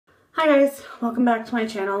Hi guys, welcome back to my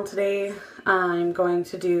channel. Today I'm going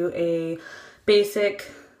to do a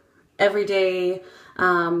basic everyday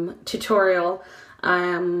tutorial.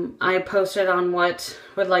 I posted on what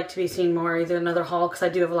would like to be seen more, either another haul, because I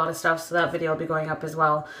do have a lot of stuff, so that video will be going up as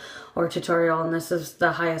well, or tutorial, and this is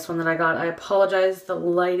the highest one that I got. I apologize, the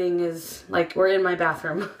lighting is like we're in my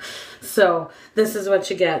bathroom, so this is what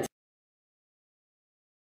you get.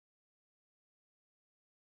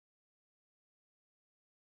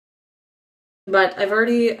 But I've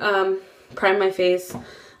already primed my face,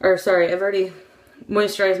 or sorry, I've already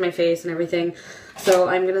moisturized my face and everything. So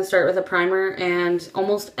I'm going to start with a primer, and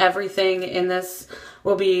almost everything in this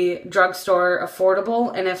will be drugstore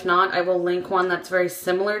affordable, and if not, I will link one that's very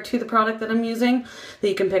similar to the product that I'm using that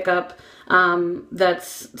you can pick up.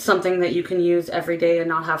 That's something that you can use every day and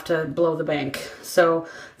not have to blow the bank. So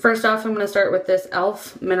first off, I'm going to start with this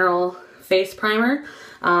e.l.f. Mineral Face Primer.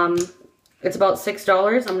 It's about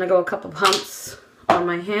 $6. I'm going to go a couple pumps on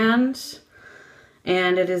my hand,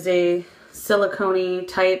 and it is a silicone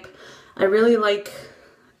type. I really like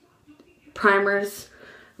primers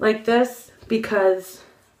like this because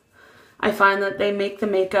I find that they make the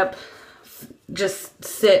makeup just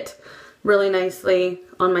sit really nicely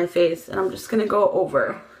on my face, and I'm just going to go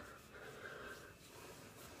over.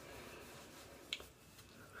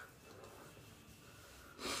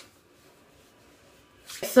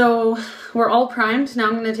 So we're all primed. Now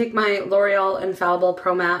I'm going to take my L'Oreal Infallible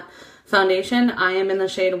Pro Matte foundation. I am in the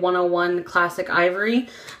shade 101 Classic Ivory.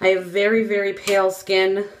 I have very, very pale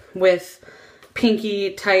skin with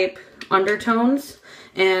pinky type undertones,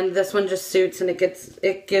 and this one just suits, and it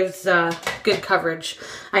gives good coverage.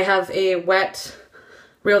 I have a wet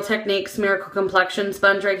Real Techniques Miracle Complexion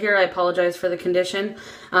sponge right here. I apologize for the condition.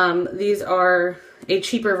 These are a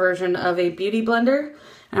cheaper version of a beauty blender,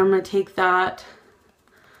 and I'm going to take that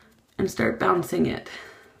and start bouncing it.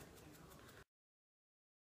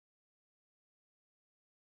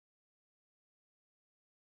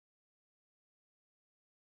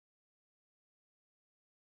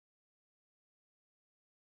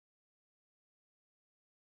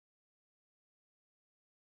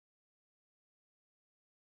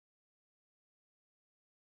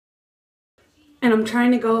 And I'm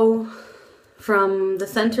trying to go from the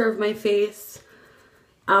center of my face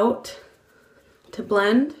out to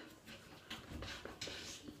blend.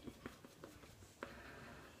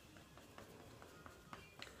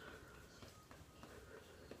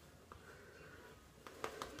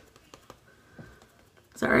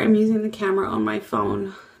 Sorry, I'm using the camera on my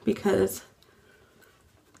phone because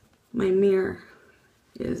my mirror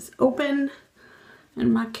is open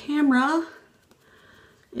and my camera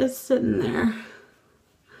is sitting there.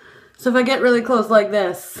 So if I get really close like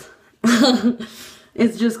this,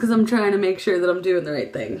 it's just because I'm trying to make sure that I'm doing the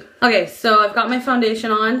right thing. Okay, so I've got my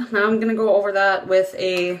foundation on. Now I'm going to go over that with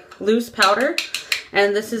a loose powder.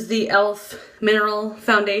 And this is the e.l.f. Mineral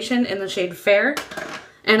Foundation in the shade Fair.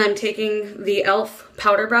 And I'm taking the e.l.f.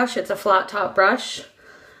 powder brush. It's a flat top brush.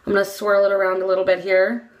 I'm going to swirl it around a little bit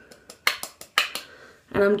here.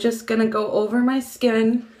 And I'm just going to go over my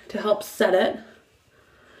skin to help set it.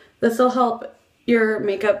 This will help your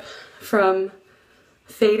makeup from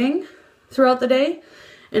fading throughout the day.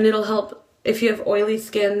 And it'll help if you have oily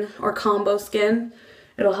skin or combo skin.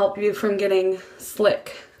 It'll help you from getting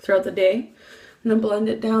slick throughout the day. I'm going to blend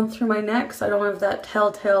it down through my neck so I don't have that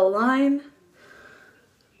telltale line.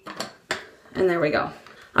 And there we go.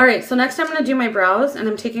 Alright, so next I'm going to do my brows, and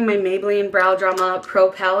I'm taking my Maybelline Brow Drama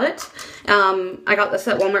Pro Palette. I got this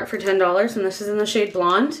at Walmart for $10, and this is in the shade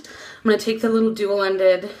Blonde. I'm going to take the little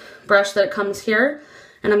dual-ended brush that comes here,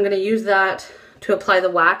 and I'm going to use that to apply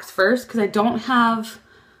the wax first, because I don't have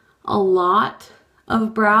a lot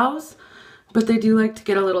of brows, but they do like to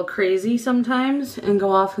get a little crazy sometimes and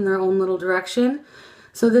go off in their own little direction.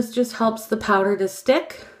 So this just helps the powder to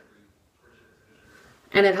stick,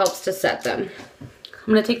 and it helps to set them.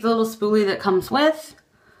 I'm going to take the little spoolie that comes with,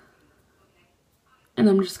 and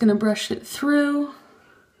I'm just going to brush it through.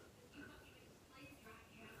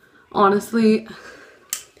 Honestly,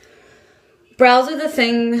 brows are the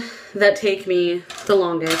thing that take me the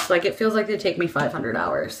longest. Like, it feels like they take me 500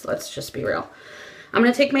 hours. Let's just be real. I'm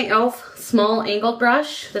going to take my e.l.f. small angled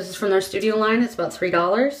brush. This is from their studio line. It's about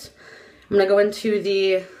 $3. I'm going to go into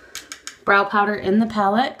the brow powder in the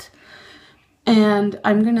palette, and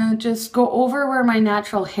I'm going to just go over where my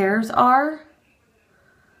natural hairs are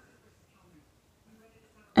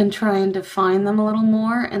and try and define them a little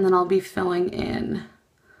more, and then I'll be filling in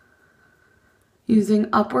using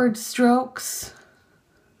upward strokes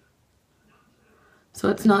so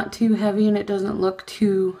it's not too heavy and it doesn't look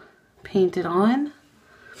too painted on.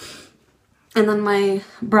 And then my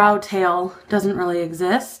brow tail doesn't really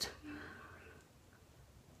exist.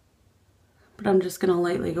 But I'm just gonna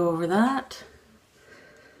lightly go over that.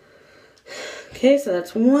 Okay, so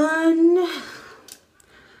that's one.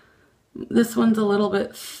 This one's a little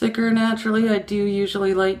bit thicker naturally. I do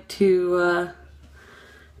usually like to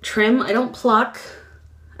trim. I don't pluck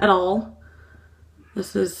at all.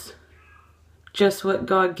 This is just what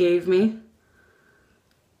God gave me.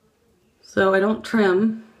 So I don't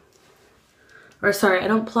trim. Or sorry, I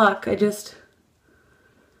don't pluck. I just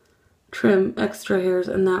trim extra hairs,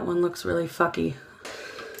 and that one looks really fucky.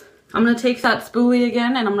 I'm going to take that spoolie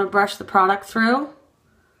again and I'm going to brush the product through.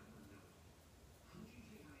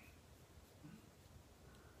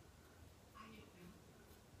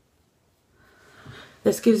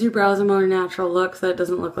 This gives your brows a more natural look so it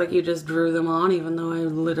doesn't look like you just drew them on, even though I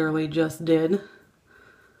literally just did.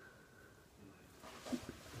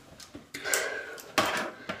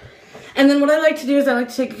 And then what I like to do is I like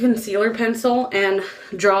to take a concealer pencil and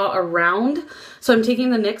draw around. So I'm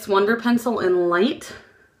taking the NYX Wonder Pencil in light.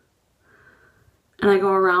 And I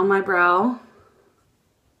go around my brow.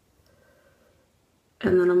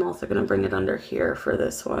 And then I'm also going to bring it under here for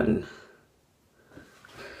this one.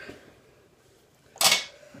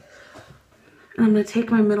 And I'm going to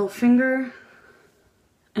take my middle finger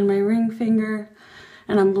and my ring finger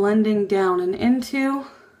and I'm blending down and into.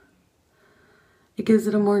 It gives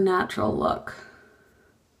it a more natural look.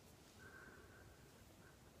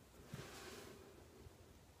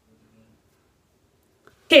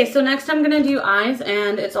 Okay, so next I'm going to do eyes,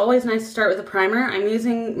 and it's always nice to start with a primer. I'm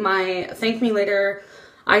using my Thank Me Later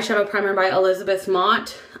eyeshadow primer by Elizabeth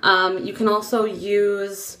Mott. You can also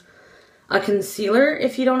use a concealer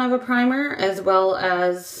if you don't have a primer, as well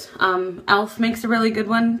as e.l.f. makes a really good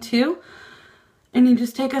one too. And you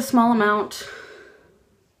just take a small amount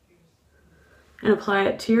and apply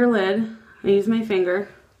it to your lid. I use my finger.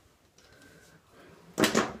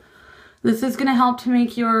 This is going to help to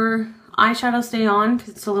make your eyeshadow stay on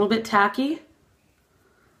because it's a little bit tacky.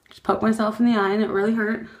 Just poke myself in the eye and it really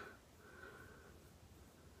hurt.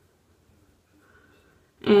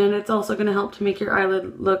 And it's also going to help to make your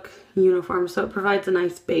eyelid look uniform, so it provides a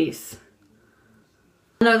nice base.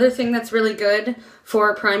 Another thing that's really good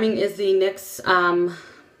for priming is the NYX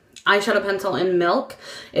eyeshadow pencil in Milk.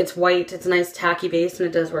 It's white, it's a nice tacky base, and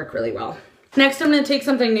it does work really well. Next I'm going to take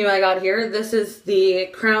something new I got here. This is the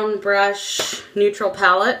Crown Brush Neutral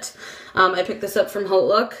Palette. I picked this up from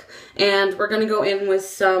HauteLook, and we're going to go in with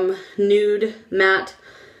some nude matte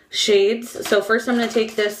shades. So first I'm going to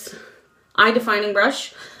take this eye defining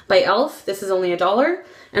brush by e.l.f. This is only $1,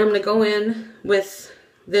 and I'm going to go in with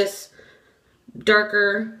this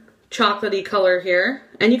darker chocolatey color here.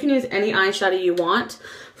 And you can use any eyeshadow you want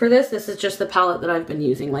for this. This is just the palette that I've been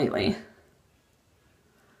using lately.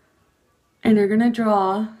 And you're going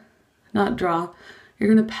to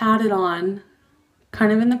you're going to pat it on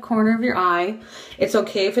kind of in the corner of your eye. It's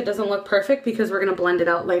okay if it doesn't look perfect because we're going to blend it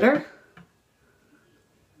out later.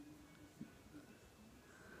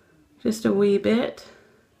 Just a wee bit.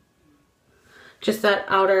 Just that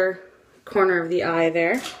outer corner of the eye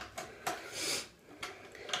there.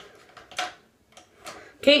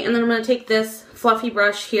 Okay, and then I'm going to take this fluffy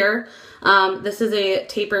brush here. This is a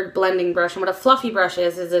tapered blending brush, and what a fluffy brush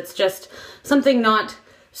is it's just something not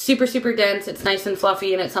super, super dense. It's nice and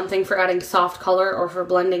fluffy, and it's something for adding soft color or for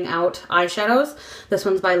blending out eyeshadows. This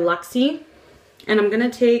one's by Luxie. And I'm going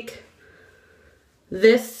to take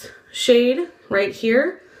this shade right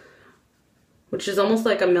here, which is almost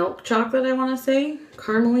like a milk chocolate, I want to say,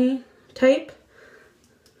 caramely type.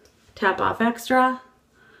 Tap off extra.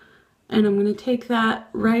 And I'm going to take that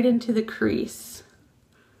right into the crease.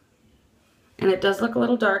 And it does look a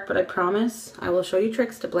little dark, but I promise I will show you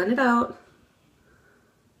tricks to blend it out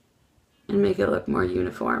and make it look more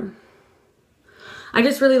uniform. I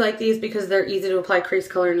just really like these because they're easy to apply crease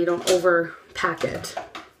color and you don't overpack it.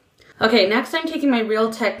 Okay, next I'm taking my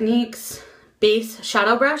Real Techniques base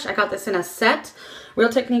shadow brush. I got this in a set. Real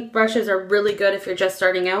Technique brushes are really good if you're just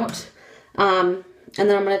starting out. And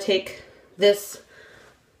then I'm going to take this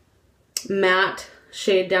matte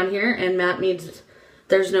shade down here, and matte means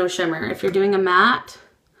there's no shimmer. If you're doing a matte,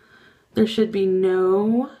 there should be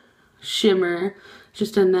no shimmer,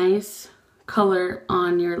 just a nice color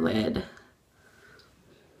on your lid.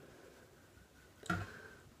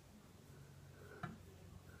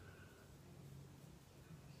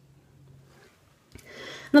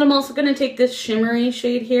 Then I'm also going to take this shimmery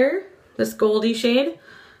shade here, this goldy shade,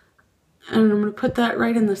 and I'm going to put that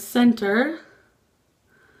right in the center.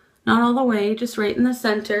 Not all the way, just right in the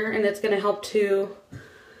center, and it's going to help to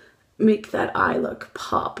make that eye look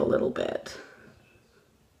pop a little bit.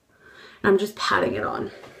 I'm just patting it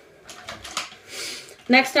on.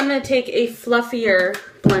 Next, I'm going to take a fluffier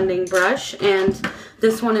blending brush, and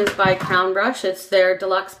this one is by Crown Brush. It's their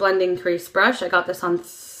Deluxe Blending Crease Brush. I got this on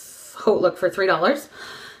HauteLook for $3.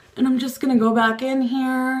 And I'm just going to go back in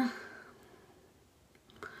here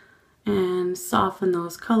and soften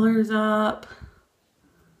those colors up.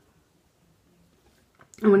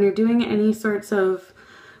 And when you're doing any sorts of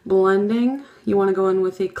blending, you want to go in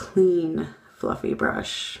with a clean, fluffy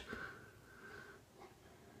brush.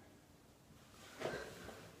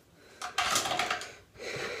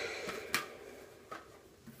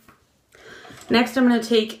 Next, I'm going to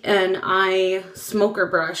take an eye smoker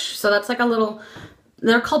brush. So that's like a little,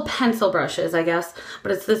 they're called pencil brushes, I guess,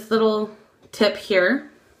 but it's this little tip here.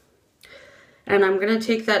 And I'm going to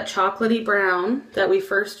take that chocolatey brown that we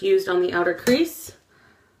first used on the outer crease.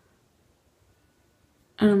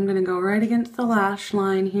 And I'm going to go right against the lash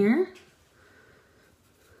line here.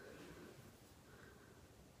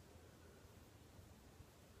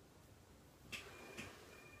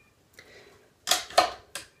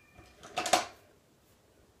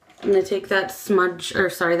 I'm going to take that smudge, or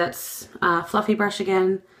sorry, that's fluffy brush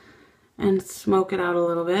again and smoke it out a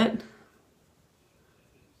little bit.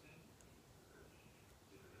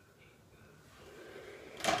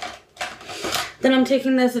 Then I'm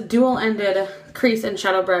taking this dual-ended crease and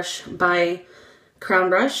shadow brush by Crown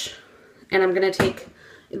Brush, and I'm going to take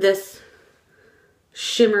this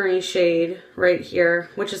shimmery shade right here,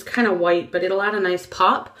 which is kind of white, but it'll add a nice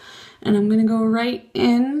pop. And I'm going to go right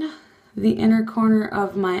in the inner corner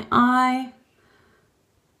of my eye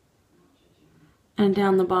and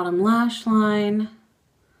down the bottom lash line.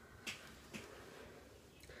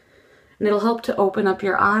 And it'll help to open up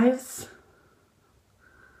your eyes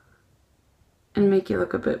and make you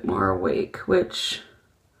look a bit more awake, which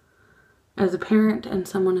as a parent and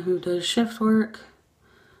someone who does shift work,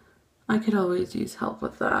 I could always use help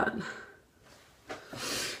with that.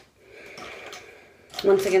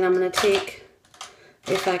 Once again, I'm going to take,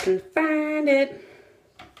 if I can find it,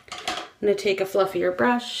 I'm going to take a fluffier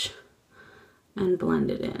brush and blend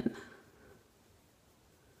it in.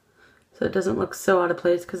 So it doesn't look so out of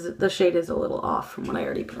place because the shade is a little off from what I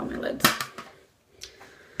already put on my lids.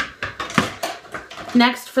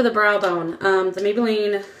 Next, for the brow bone, the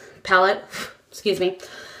Maybelline palette, excuse me,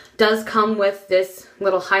 does come with this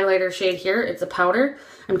little highlighter shade here. It's a powder.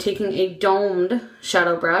 I'm taking a domed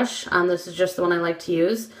shadow brush. This is just the one I like to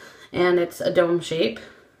use, and it's a dome shape.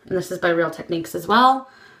 And this is by Real Techniques as well.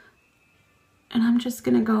 And I'm just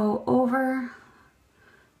going to go over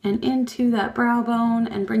and into that brow bone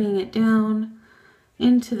and bringing it down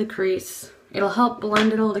into the crease. It'll help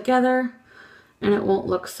blend it all together, and it won't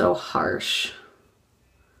look so harsh.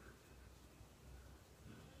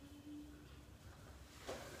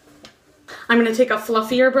 I'm going to take a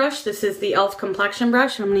fluffier brush. This is the e.l.f. complexion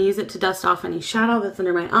brush. I'm going to use it to dust off any shadow that's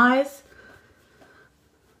under my eyes.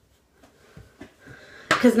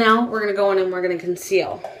 Because now we're going to go in and we're going to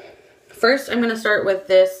conceal. First, I'm going to start with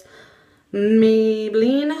this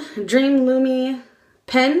Maybelline Dream Lumi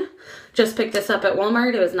pen. Just picked this up at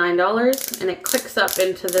Walmart. It was $9, and it clicks up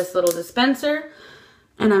into this little dispenser.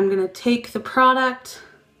 And I'm going to take the product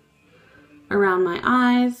around my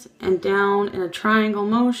eyes and down in a triangle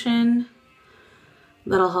motion.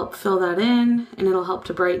 That'll help fill that in, and it'll help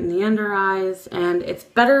to brighten the under eyes. And it's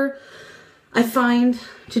better, I find,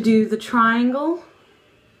 to do the triangle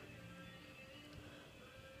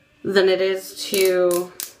than it is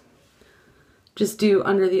to just do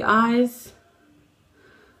under the eyes,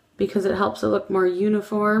 because it helps it look more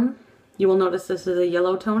uniform. You will notice this is a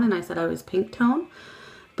yellow tone, and I said I was pink tone,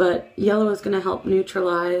 but yellow is going to help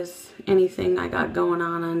neutralize anything I got going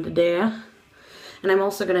on under there. And I'm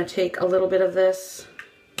also going to take a little bit of this.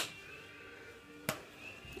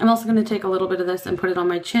 I'm also going to take a little bit of this and put it on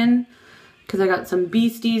my chin because I got some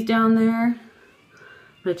beasties down there.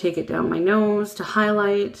 I'm going to take it down my nose to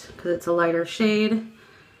highlight because it's a lighter shade,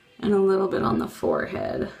 and a little bit on the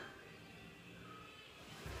forehead.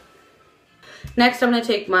 Next, I'm going to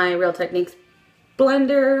take my Real Techniques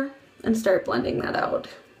blender and start blending that out.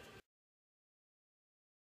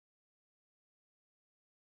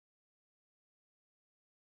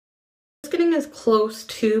 Getting as close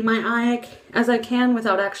to my eye as I can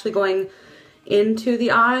without actually going into the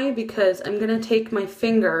eye, because I'm going to take my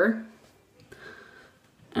finger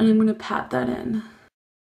and I'm going to pat that in.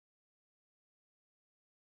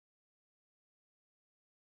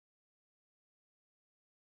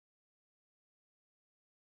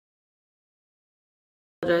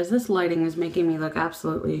 This lighting is making me look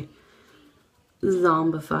absolutely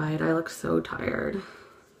zombified. I look so tired.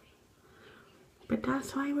 But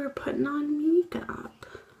that's why we're putting on makeup.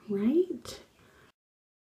 right?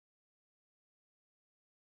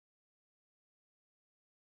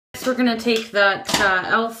 Next, we're gonna take that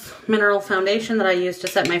e.l.f. Mineral Foundation that I used to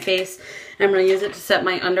set my face, and I'm gonna use it to set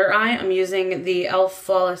my under eye. I'm using the e.l.f.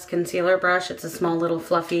 Flawless Concealer brush. It's a small little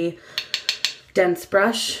fluffy, dense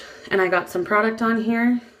brush, and I got some product on here,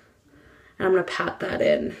 and I'm gonna pat that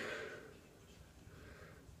in.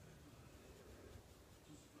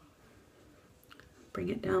 Bring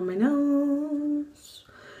it down my nose.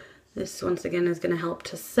 This, once again, is going to help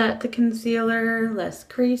to set the concealer, less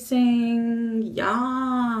creasing.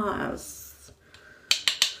 Yes.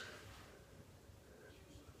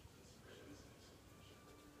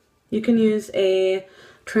 You can use a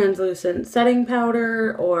translucent setting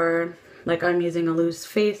powder, or like I'm using a loose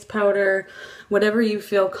face powder, whatever you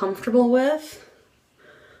feel comfortable with.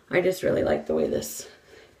 I just really like the way this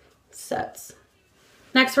sets.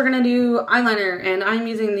 Next, we're going to do eyeliner, and I'm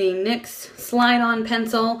using the NYX Slide On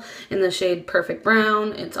Pencil in the shade Perfect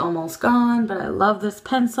Brown. It's almost gone, but I love this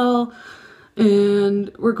pencil,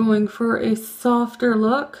 and we're going for a softer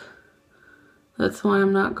look. That's why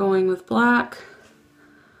I'm not going with black.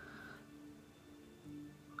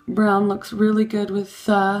 Brown looks really good with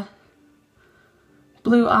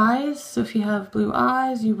blue eyes, so if you have blue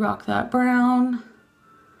eyes, you rock that brown.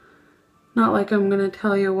 Not like I'm going to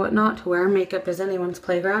tell you what not to wear. Makeup is anyone's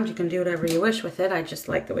playground. You can do whatever you wish with it. I just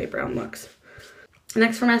like the way brown looks.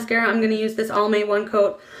 Next, for mascara, I'm going to use this Almay One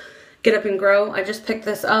Coat Get Up and Grow. I just picked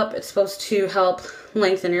this up. It's supposed to help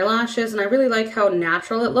lengthen your lashes, and I really like how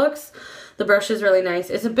natural it looks. The brush is really nice.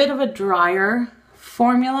 It's a bit of a drier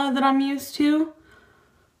formula that I'm used to,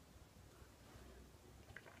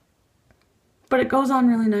 but it goes on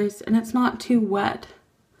really nice, and it's not too wet,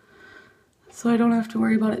 so I don't have to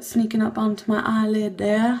worry about it sneaking up onto my eyelid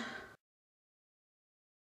there.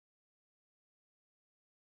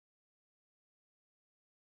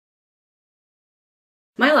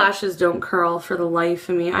 My lashes don't curl for the life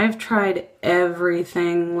of me. I've tried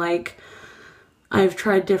everything. Like, I've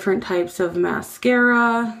tried different types of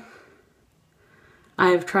mascara.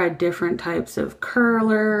 I've tried different types of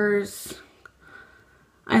curlers.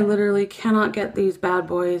 I literally cannot get these bad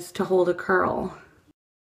boys to hold a curl.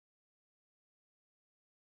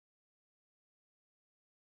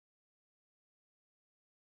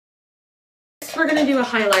 We're gonna do a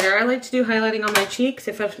highlighter. I like to do highlighting on my cheeks,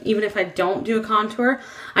 even if I don't do a contour.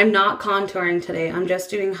 I'm not contouring today. I'm just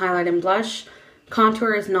doing highlight and blush.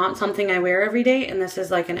 Contour is not something I wear every day, and this is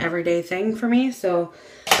like an everyday thing for me, so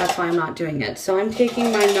that's why I'm not doing it. So I'm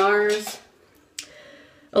taking my NARS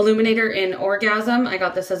Illuminator in Orgasm. I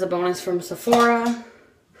got this as a bonus from Sephora.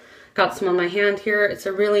 Got some on my hand here. It's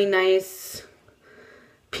a really nice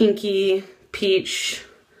pinky peach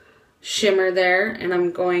shimmer there, and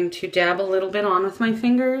I'm going to dab a little bit on with my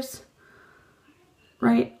fingers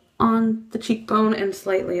right on the cheekbone and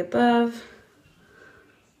slightly above.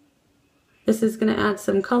 This is going to add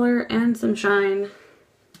some color and some shine.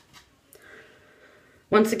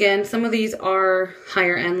 Once again, some of these are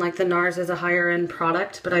higher end, like the NARS is a higher end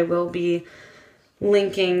product, but I will be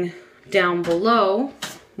linking down below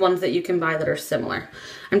ones that you can buy that are similar.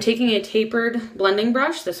 I'm taking a tapered blending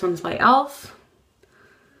brush. This one's by e.l.f.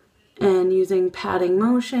 and using patting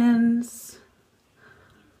motions,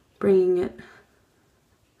 bringing it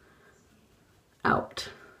out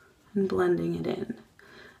and blending it in.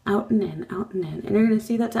 Out and in, out and in. And you're going to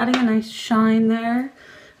see that's adding a nice shine there,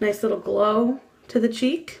 nice little glow to the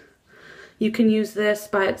cheek. You can use this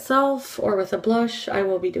by itself or with a blush. I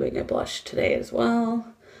will be doing a blush today as well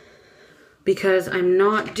because I'm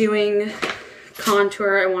not doing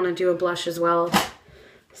contour. I want to do a blush as well.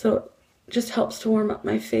 So it just helps to warm up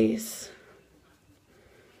my face.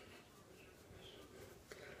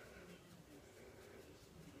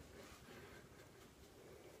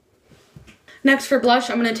 Next, for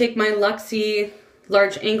blush, I'm going to take my Luxie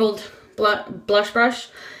large angled blush brush,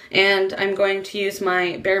 and I'm going to use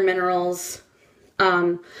my Bare Minerals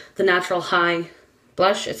the Natural High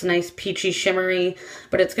blush. It's a nice peachy shimmery,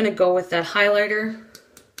 but it's going to go with that highlighter.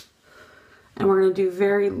 And we're going to do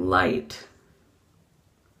very light.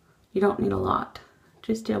 You don't need a lot,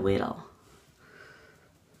 just a little.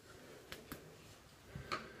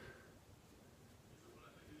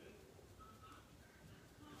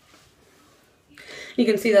 You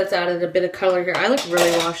can see that's added a bit of color here. I look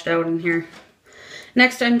really washed out in here.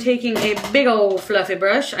 Next, I'm taking a big old fluffy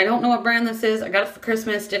brush. I don't know what brand this is. I got it for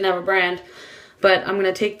Christmas, didn't have a brand. But I'm going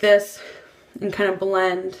to take this and kind of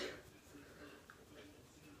blend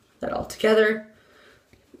that all together.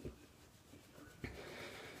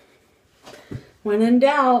 When in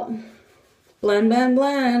doubt, blend, blend,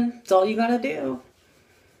 blend. That's all you got to do.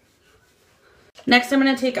 Next, I'm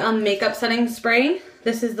going to take a makeup setting spray.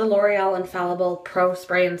 This is the L'Oreal Infallible Pro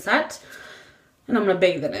Spray and Set. And I'm going to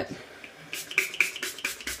bathe in it.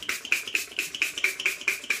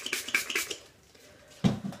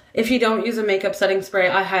 If you don't use a makeup setting spray,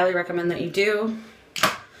 I highly recommend that you do.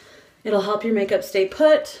 It'll help your makeup stay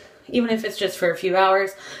put, even if it's just for a few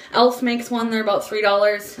hours. e.l.f. makes one, they're about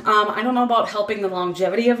 $3. I don't know about helping the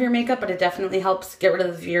longevity of your makeup, but it definitely helps get rid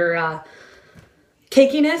of your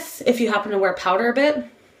cakiness if you happen to wear powder a bit.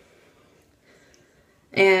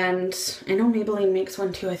 And I know Maybelline makes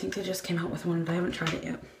one too. I think they just came out with one, but I haven't tried it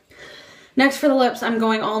yet. Next for the lips, I'm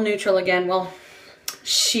going all neutral again. Well,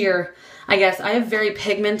 sheer, I guess. I have very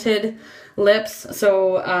pigmented lips,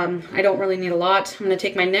 so I don't really need a lot. I'm going to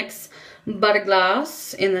take my NYX Butter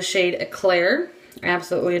Gloss in the shade Eclair. I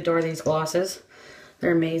absolutely adore these glosses.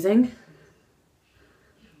 They're amazing.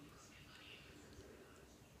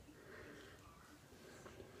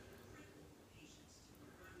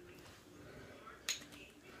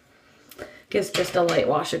 Gives just a light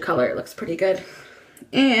wash of color. It looks pretty good.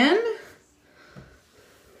 And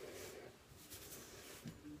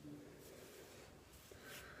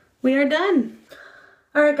we are done.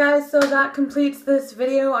 Alright guys, so that completes this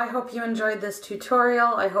video. I hope you enjoyed this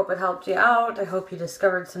tutorial. I hope it helped you out. I hope you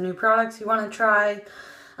discovered some new products you want to try.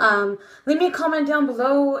 Leave me a comment down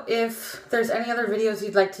below if there's any other videos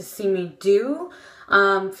you'd like to see me do.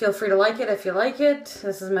 Feel free to like it if you like it.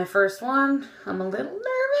 This is my first one. I'm a little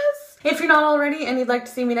nervous. If you're not already and you'd like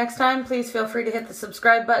to see me next time, please feel free to hit the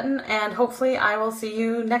subscribe button, and hopefully I will see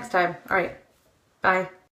you next time. Alright, bye.